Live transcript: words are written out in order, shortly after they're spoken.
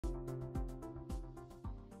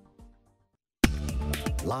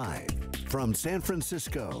Live from San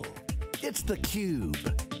Francisco, it's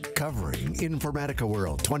theCUBE, covering Informatica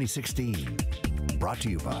World 2016. Brought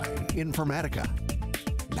to you by Informatica.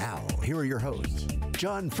 Now, here are your hosts,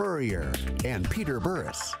 John Furrier and Peter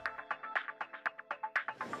Burris.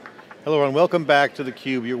 Hello everyone, welcome back to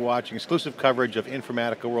theCUBE. You're watching exclusive coverage of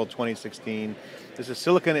Informatica World 2016. This is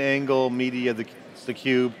SiliconANGLE Media,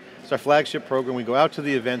 theCUBE. It's our flagship program. We go out to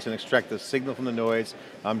the events and extract the signal from the noise.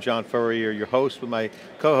 I'm John Furrier, your host with my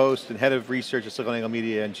co-host and head of research at SiliconANGLE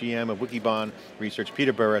Media and GM of Wikibon Research,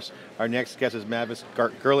 Peter Burris. Our next guest is Mavis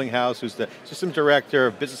Girlinghouse, who's the System Director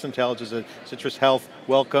of Business Intelligence at CHRISTUS.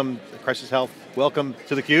 Welcome, CHRISTUSHealth. Welcome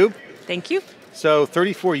to theCUBE. Thank you. So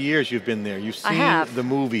 34 years you've been there. You've seen the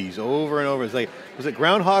movies over and over. It's like, was it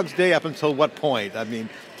Groundhog's Day up until what point? I mean,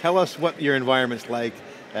 tell us what your environment's like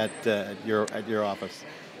at your office.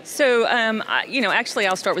 So, actually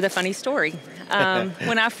I'll start with a funny story.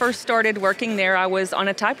 When I first started working there, I was on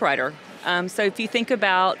a typewriter. So if you think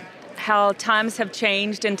about how times have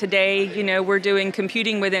changed, and today, we're doing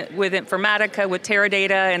computing with Informatica, with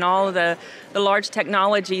Teradata, and all of the large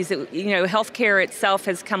technologies. Healthcare itself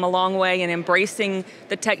has come a long way in embracing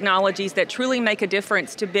the technologies that truly make a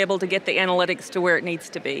difference to be able to get the analytics to where it needs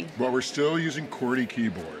to be. But we're still using QWERTY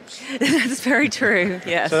keyboards. That's very true,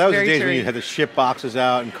 yes. So that was the days true. when you had to ship boxes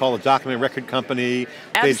out and call a document record company.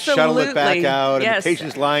 Absolutely. They'd shuttle it back out, yes. and the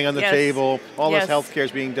patient's lying on the table. All yes. this healthcare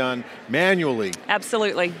is being done manually.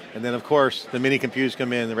 Absolutely. And then of course, the mini computers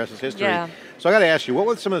come in, the rest is history. Yeah. So I got to ask you, what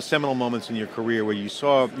were some of the seminal moments in your career where you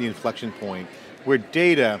saw the inflection point, where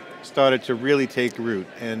data started to really take root?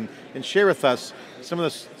 And share with us some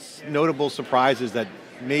of the notable surprises that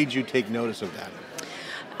made you take notice of that.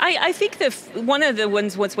 I think one of the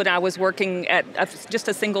ones was when I was working at just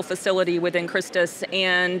a single facility within CHRISTUS,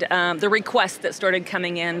 and the requests that started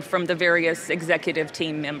coming in from the various executive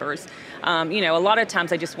team members. A lot of times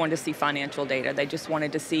they just wanted to see financial data. They just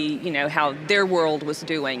wanted to see, how their world was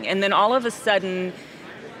doing. And then all of a sudden,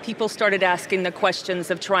 people started asking the questions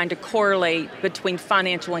of trying to correlate between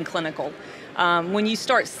financial and clinical. When you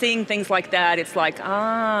start seeing things like that, it's like,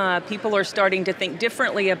 people are starting to think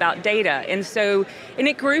differently about data. And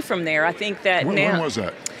it grew from there. I think that When was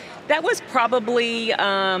that? That was probably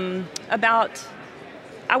about,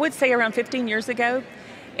 I would say around 15 years ago.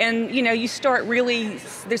 And you start really,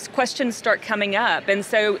 these questions start coming up. And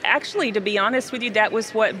so actually, to be honest with you, that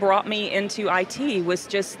was what brought me into IT, was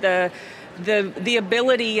just the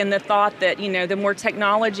ability and the thought that, the more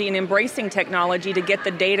technology and embracing technology to get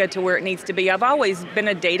the data to where it needs to be. I've always been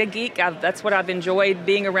a data geek. That's what I've enjoyed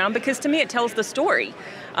being around, because to me it tells the story.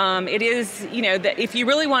 It is, that if you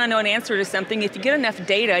really want to know an answer to something, if you get enough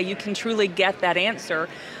data, you can truly get that answer.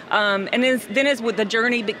 And then as with the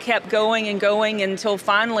journey kept going and going until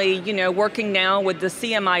finally, working now with the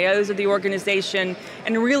CMIOs of the organization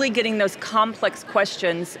and really getting those complex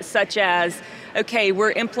questions such as, okay,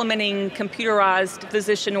 we're implementing computerized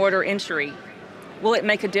physician order entry. Will it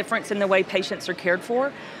make a difference in the way patients are cared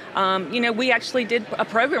for? We actually did a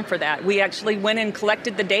program for that. We actually went and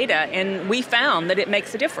collected the data, and we found that it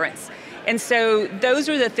makes a difference. And so those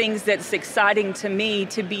are the things that's exciting to me,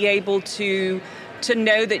 to be able to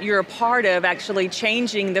know that you're a part of actually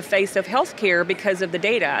changing the face of healthcare because of the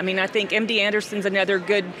data. I mean, I think MD Anderson's another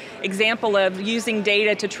good example of using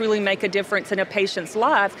data to truly make a difference in a patient's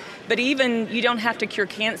life, but even you don't have to cure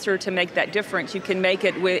cancer to make that difference. You can make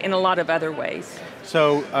it in a lot of other ways.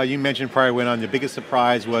 So you mentioned prior went on, the biggest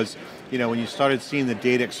surprise was, when you started seeing the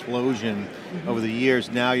data explosion over the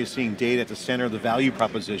years, now you're seeing data at the center of the value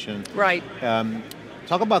proposition. Right.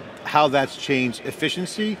 Talk about how that's changed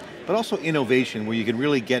efficiency, but also innovation, where you can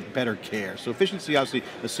really get better care. So efficiency obviously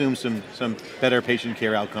assumes some better patient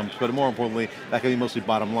care outcomes, but more importantly, that can be mostly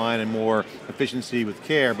bottom line and more efficiency with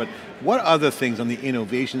care. But what other things on the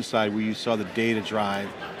innovation side where you saw the data drive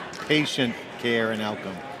patient care and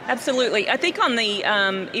outcome? Absolutely. I think on the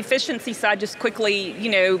efficiency side, just quickly,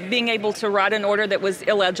 being able to write an order that was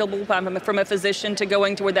illegible from a physician to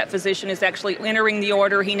going to where that physician is actually entering the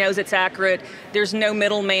order, he knows it's accurate, there's no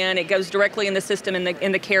middleman, it goes directly in the system and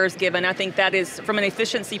the care is given. I think that is, from an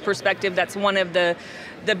efficiency perspective, that's one of the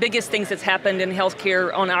biggest things that's happened in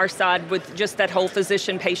healthcare on our side with just that whole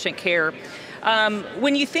physician-patient care.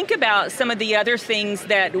 When you think about some of the other things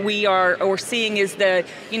that we are seeing is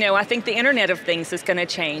I think the Internet of Things is going to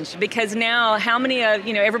change, because now how many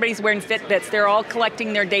everybody's wearing Fitbits, they're all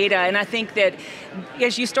collecting their data, and I think that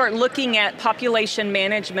as you start looking at population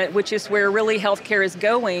management, which is where really healthcare is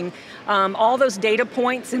going, all those data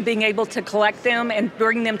points and being able to collect them and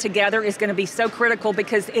bring them together is going to be so critical,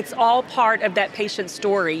 because it's all part of that patient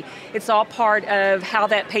story. It's all part of how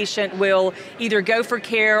that patient will either go for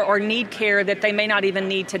care or need care that they may not even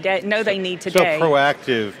need today, they need So today.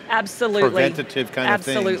 proactive, Absolutely. preventative kind of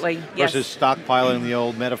things. Absolutely, yes. Versus stockpiling, the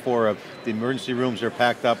old metaphor of the emergency rooms are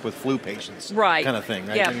packed up with flu patients. Right. Kind of thing,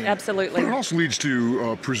 right? Yeah, I mean, absolutely. But it also leads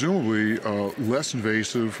to presumably less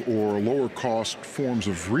invasive or lower cost forms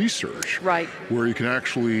of research. Right. Where you can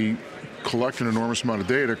actually collect an enormous amount of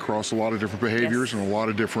data across a lot of different behaviors Yes. and a lot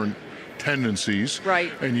of different tendencies.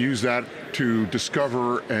 Right. And use that to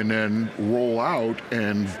discover and then roll out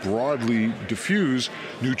and broadly diffuse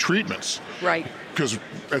new treatments. Right. Because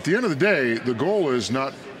at the end of the day, the goal is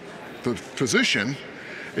not the physician,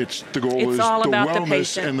 the goal It's is all the about the wellness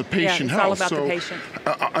patient. and the patient Yeah, it's health. all about the So, patient.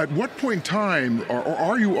 at what point in time, or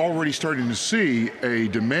are you already starting to see a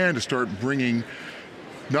demand to start bringing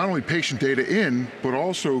not only patient data in, but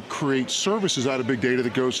also create services out of big data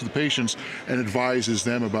that goes to the patients and advises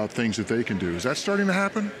them about things that they can do? Is that starting to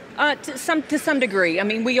happen? To some degree. I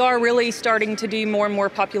mean, we are really starting to do more and more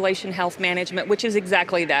population health management, which is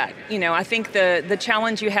exactly that. You know, I think the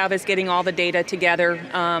challenge you have is getting all the data together.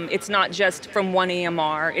 It's not just from one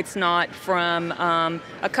EMR. It's not from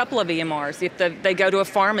a couple of EMRs. If they go to a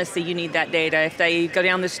pharmacy, you need that data. If they go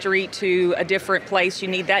down the street to a different place, you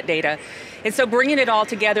need that data. And so bringing it all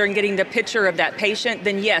together and getting the picture of that patient,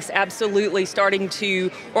 then yes, absolutely starting to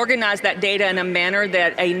organize that data in a manner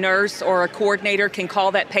that a nurse or a coordinator can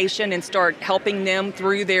call that patient and start helping them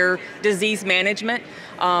through their disease management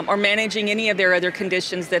or managing any of their other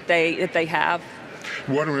conditions that they have.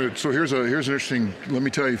 So here's an interesting, let me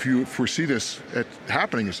tell you, if you foresee this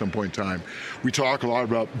happening at some point in time, we talk a lot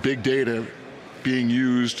about big data being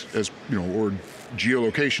used as, or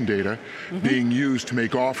geolocation data being used to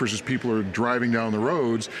make offers as people are driving down the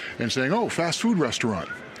roads and saying, oh, fast food restaurant.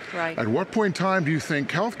 Right. At what point in time do you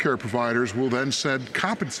think healthcare providers will then send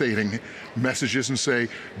compensating messages and say,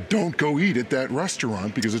 don't go eat at that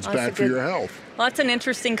restaurant because it's bad for your health? Well, that's an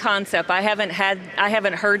interesting concept. I haven't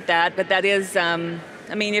heard that, but that is, I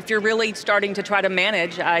mean, if you're really starting to try to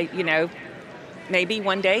manage, maybe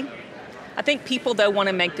one day. I think people, though, want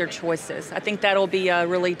to make their choices. I think that'll be a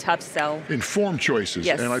really tough sell. Informed choices.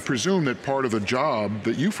 Yes. And I presume that part of the job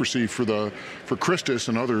that you foresee for CHRISTUS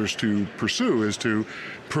and others to pursue is to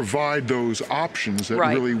provide those options that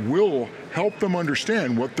Right. really will help them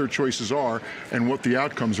understand what their choices are and what the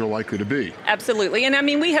outcomes are likely to be. Absolutely. And I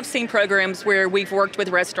mean, we have seen programs where we've worked with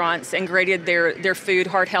restaurants and graded their food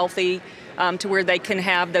heart healthy to where they can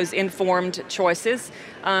have those informed choices.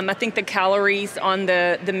 I think the calories on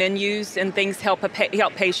the menus and things help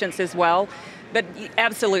patients as well. But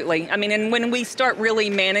absolutely, I mean, and when we start really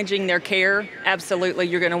managing their care, absolutely,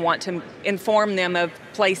 you're going to want to inform them of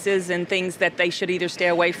places and things that they should either stay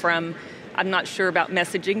away from. I'm not sure about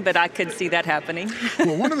messaging, but I could see that happening.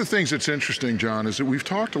 Well, one of the things that's interesting, John, is that we've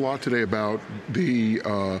talked a lot today about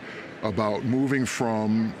about moving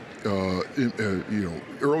from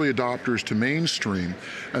early adopters to mainstream,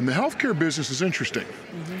 and the healthcare business is interesting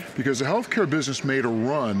because the healthcare business made a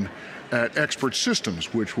run at expert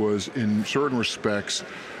systems, which was in certain respects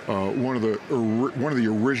one of the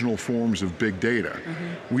original forms of big data.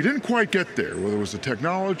 We didn't quite get there, whether it was the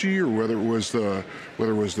technology or whether it was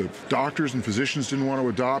the doctors and physicians didn't want to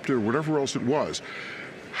adopt it or whatever else it was.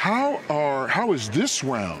 How is this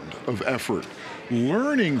round of effort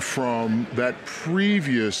learning from that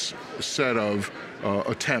previous set of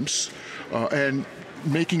attempts and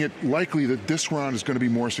making it likely that this round is going to be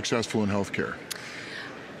more successful in healthcare?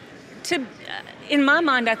 In my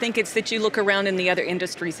mind, I think it's that you look around and the other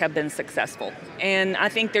industries have been successful. And I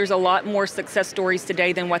think there's a lot more success stories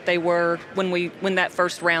today than what they were when that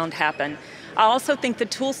first round happened. I also think the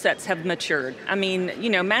tool sets have matured. I mean,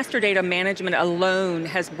 master data management alone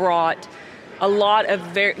has brought a lot of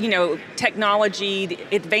technology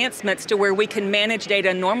advancements to where we can manage data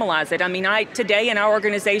and normalize it. I mean, today in our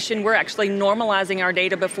organization, we're actually normalizing our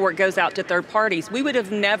data before it goes out to third parties. We would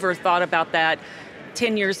have never thought about that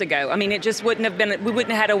 10 years ago. I mean, it just wouldn't have been, we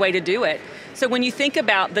wouldn't have had a way to do it. So when you think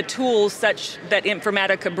about the tools such that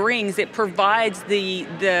Informatica brings, it provides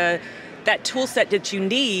that tool set that you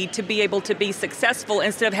need to be able to be successful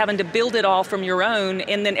instead of having to build it all from your own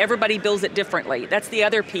and then everybody builds it differently. That's the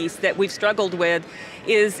other piece that we've struggled with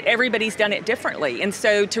is everybody's done it differently. And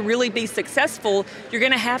so to really be successful, you're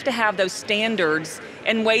going to have those standards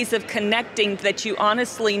and ways of connecting that you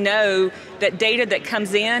honestly know that data that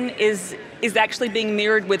comes in is actually being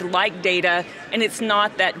mirrored with like data, and it's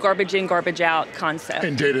not that garbage in, garbage out concept.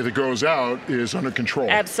 And data that goes out is under control.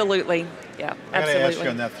 Absolutely, yeah, absolutely. I got to ask you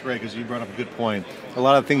on that thread, because you brought up a good point. A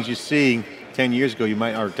lot of things you see 10 years ago,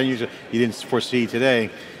 or 10 years ago, you didn't foresee today.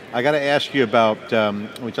 I got to ask you about,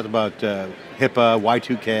 we talked about HIPAA,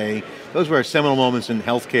 Y2K, those were seminal moments in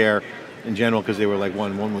healthcare in general because they were like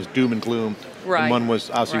one was doom and gloom, Right. and one was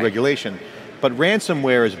obviously Right. regulation. But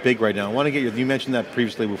ransomware is big right now. I want to get you mentioned that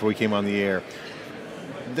previously before we came on the air.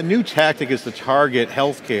 The new tactic is to target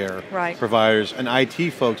healthcare Right. providers and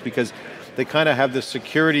IT folks because they kind of have this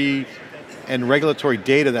security and regulatory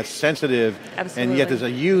data that's sensitive, and yet Absolutely. there's a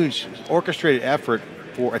huge orchestrated effort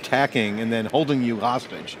for attacking and then holding you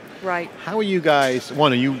hostage. Right. How are you guys,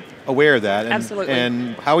 one, are you aware of that? And, Absolutely.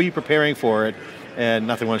 And how are you preparing for it? And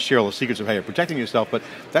not that I want to share all the secrets of how you're protecting yourself, but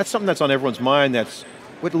that's something that's on everyone's mind. That's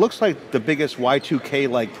what looks like the biggest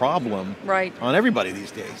Y2K-like problem Right. on everybody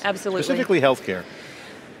these days. Absolutely. Specifically healthcare.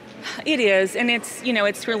 It is, and it's,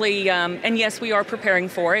 it's really, and yes, we are preparing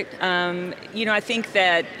for it. I think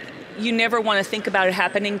that you never want to think about it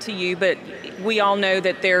happening to you, but we all know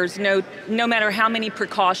that there's no matter how many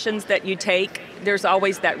precautions that you take, there's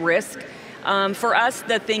always that risk. For us,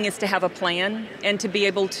 the thing is to have a plan and to be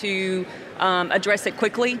able to address it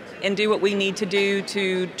quickly and do what we need to do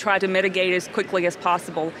to try to mitigate as quickly as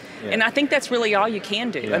possible. Yeah. And I think that's really all you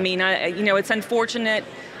can do. Yeah. I mean, it's unfortunate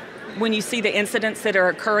when you see the incidents that are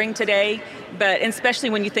occurring today, but especially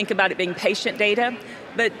when you think about it being patient data,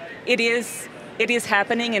 but it is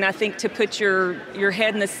happening, and I think to put your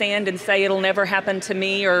head in the sand and say it'll never happen to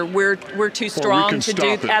me, or we're too strong to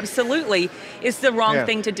do, absolutely, is the wrong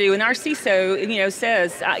thing to do. And our CISO,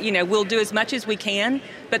 says, we'll do as much as we can,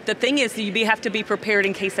 but the thing is, you have to be prepared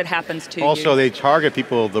in case it happens to you. Also, they target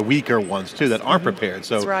people, the weaker ones too, that aren't prepared.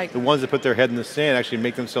 So That's right. the ones that put their head in the sand actually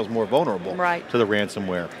make themselves more vulnerable Right. to the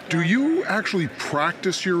ransomware. Do you actually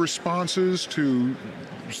practice your responses to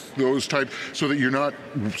those type, so that you're not,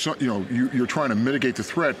 you're trying to mitigate the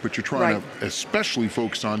threat, but you're trying Right. to especially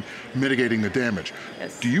focus on mitigating the damage?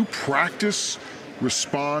 Yes. Do you practice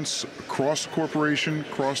response across the corporation,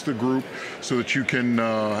 across the group, so that you can,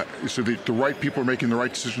 so that the right people are making the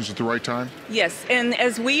right decisions at the right time? Yes, and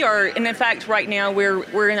as we are, and in fact right now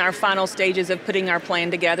we're in our final stages of putting our plan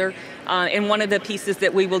together, and one of the pieces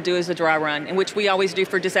that we will do is a dry run, in which we always do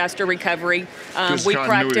for disaster recovery. We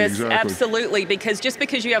practice, exactly. absolutely, because just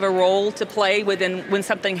because you have a role to play when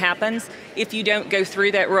something happens, if you don't go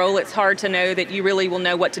through that role, it's hard to know that you really will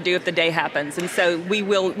know what to do if the day happens, and so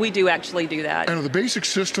we do actually do that. And are the basic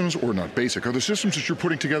systems, or not basic, are the systems that you're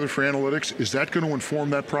putting together for analytics, is that going to inform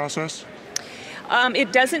that process?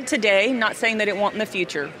 It doesn't today, not saying that it won't in the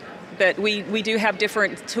future. But we do have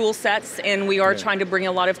different tool sets, and we are trying to bring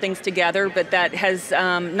a lot of things together, but that has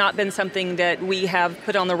not been something that we have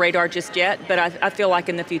put on the radar just yet, but I feel like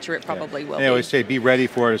in the future it probably will be. They always say be ready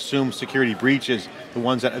for it, assume security breaches. The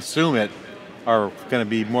ones that assume it are going to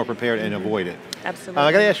be more prepared and avoid it. Absolutely.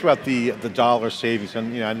 I got to ask you about the dollar savings,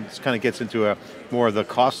 and this kind of gets into more of the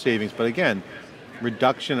cost savings, but again,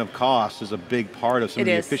 reduction of costs is a big part of some of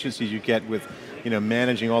the efficiencies you get with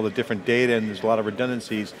managing all the different data, and there's a lot of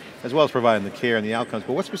redundancies, as well as providing the care and the outcomes.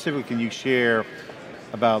 But what specifically can you share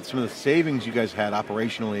about some of the savings you guys had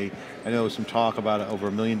operationally? I know some talk about over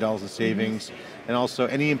 $1 million in savings, and also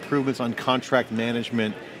any improvements on contract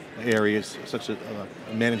management areas, such as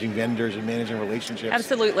managing vendors and managing relationships.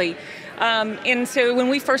 Absolutely. And so when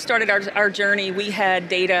we first started our journey, we had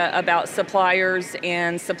data about suppliers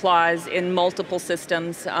and supplies in multiple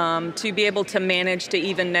systems to be able to manage, to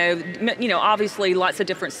even know, obviously lots of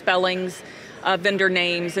different spellings, vendor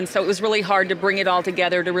names, and so it was really hard to bring it all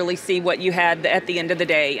together to really see what you had at the end of the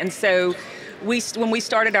day. And so when we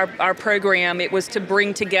started our program, it was to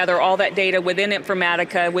bring together all that data within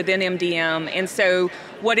Informatica, within MDM, and so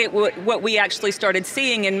what we actually started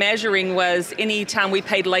seeing and measuring was any time we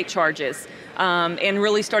paid late charges, and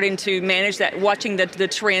really starting to manage that, watching the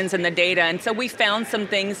trends and the data. And so we found some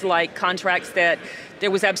things like contracts that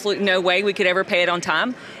there was absolutely no way we could ever pay it on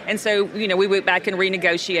time. And so, we went back and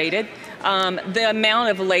renegotiated. The amount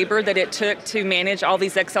of labor that it took to manage all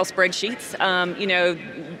these Excel spreadsheets,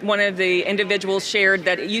 one of the individuals shared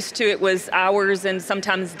that it was hours and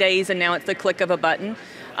sometimes days, and now it's the click of a button.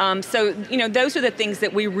 So, those are the things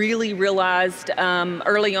that we really realized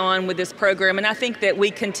early on with this program, and I think that we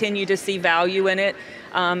continue to see value in it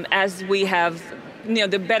as we have,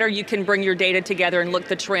 the better you can bring your data together and look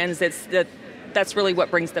the trends, that's really what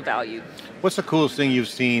brings the value. What's the coolest thing you've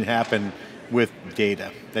seen happen with data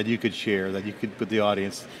that you could share, that you could with the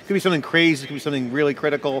audience? It could be something crazy, it could be something really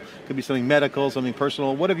critical, it could be something medical, something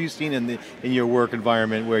personal. What have you seen in your work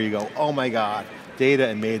environment where you go, oh my God, data,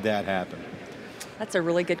 and made that happen? That's a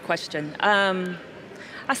really good question.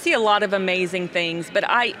 I see a lot of amazing things, but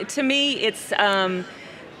to me, it's,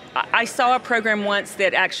 I saw a program once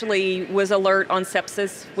that actually was alert on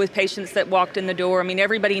sepsis with patients that walked in the door. I mean,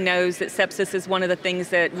 everybody knows that sepsis is one of the things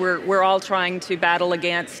that we're all trying to battle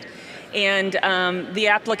against. And the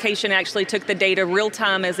application actually took the data real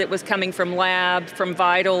time as it was coming from lab, from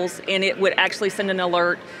vitals, and it would actually send an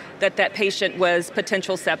alert that that patient was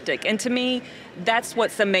potential septic. And to me, that's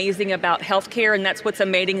what's amazing about healthcare, and that's what's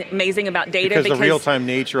amazing about data. Because the real-time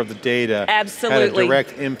nature of the data absolutely had a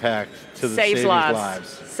direct impact to the saving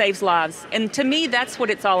lives. Saves lives. And to me, that's what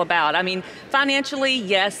it's all about. I mean, financially,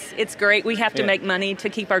 yes, it's great. We have to make money to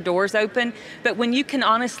keep our doors open. But when you can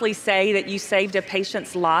honestly say that you saved a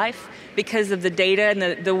patient's life because of the data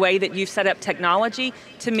and the way that you've set up technology,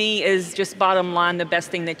 to me is just bottom line the best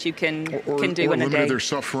thing that you can do in a day. Or eliminate their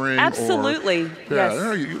suffering. Absolutely, yes.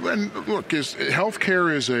 And look,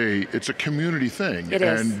 healthcare it's a community thing. It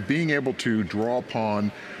is. And being able to draw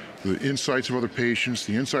upon the insights of other patients,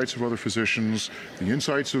 the insights of other physicians, the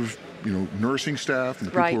insights of nursing staff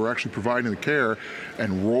and the people who are actually providing the care,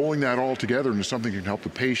 and rolling that all together into something that can help the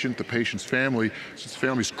patient, the patient's family, since the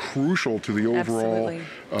family is crucial to the overall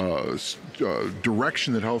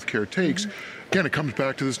direction that healthcare takes. Again, it comes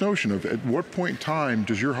back to this notion of at what point in time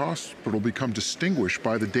does your hospital become distinguished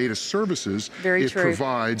by the data services it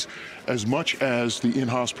provides as much as the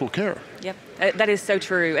in-hospital care? Yep, that is so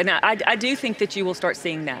true, and I do think that you will start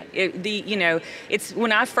seeing that. It's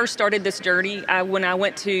when I first started this journey, when I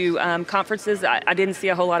went to conferences, I didn't see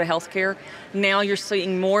a whole lot of healthcare. Now you're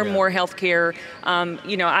seeing more and more healthcare.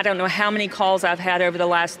 I don't know how many calls I've had over the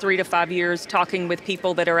last 3 to 5 years talking with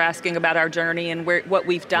people that are asking about our journey and what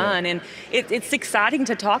we've done, and it's exciting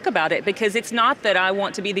to talk about it, because it's not that I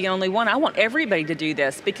want to be the only one. I want everybody to do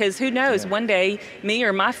this, because who knows, one day me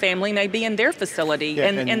or my family may be in their facility,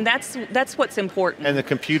 and that's what's important. And the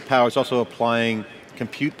compute power is also applying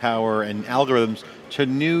compute power and algorithms to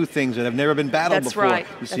new things that have never been battled before. Right.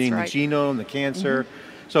 You're seeing the genome, the cancer.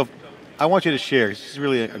 So I want you to share, this is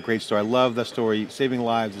really a great story. I love the story. Saving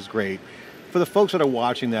lives is great. For the folks that are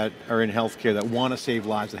watching that are in healthcare that want to save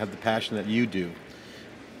lives, that have the passion that you do,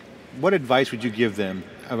 what advice would you give them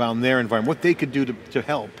around their environment, what they could do to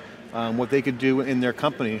help, what they could do in their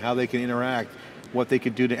company, how they can interact, what they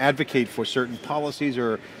could do to advocate for certain policies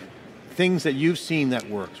or things that you've seen that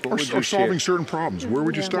works? What would you share? Solving certain problems. Where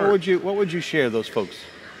would you start? What would you share those folks?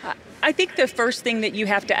 I think the first thing that you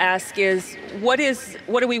have to ask is, what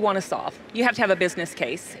do we want to solve? You have to have a business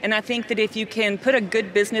case. And I think that if you can put a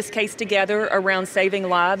good business case together around saving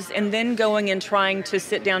lives, and then going and trying to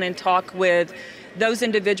sit down and talk with those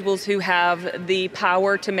individuals who have the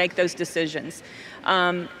power to make those decisions.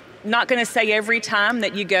 Not going to say every time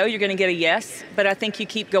that you go, you're going to get a yes, but I think you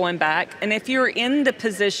keep going back. And if you're in the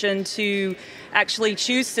position to actually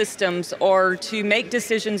choose systems or to make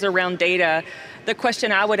decisions around data, the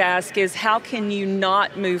question I would ask is, how can you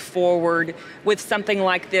not move forward with something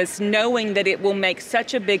like this, knowing that it will make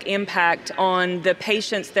such a big impact on the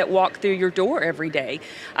patients that walk through your door every day?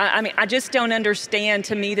 I just don't understand.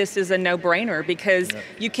 To me, this is a no-brainer, because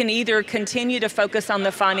you can either continue to focus on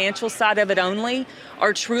the financial side of it only,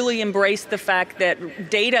 or truly embrace the fact that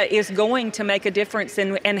data is going to make a difference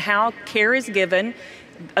in how care is given,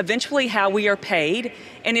 eventually how we are paid.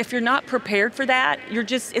 And if you're not prepared for that,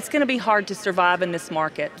 it's going to be hard to survive in this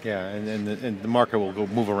market. Yeah, and the market will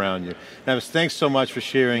move around you. Mavis, thanks so much for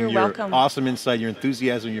sharing your awesome insight, your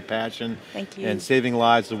enthusiasm, your passion. Thank you. And saving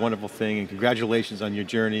lives is a wonderful thing, and congratulations on your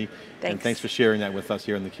journey. Thanks. And thanks for sharing that with us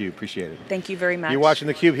here on theCUBE, appreciate it. Thank you very much. You're watching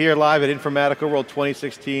theCUBE here live at Informatica World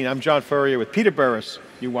 2016. I'm John Furrier with Peter Burris.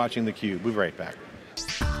 You're watching theCUBE, we'll be right back.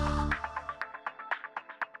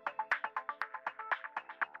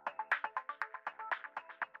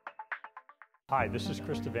 Hi, this is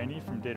Chris Devaney from Data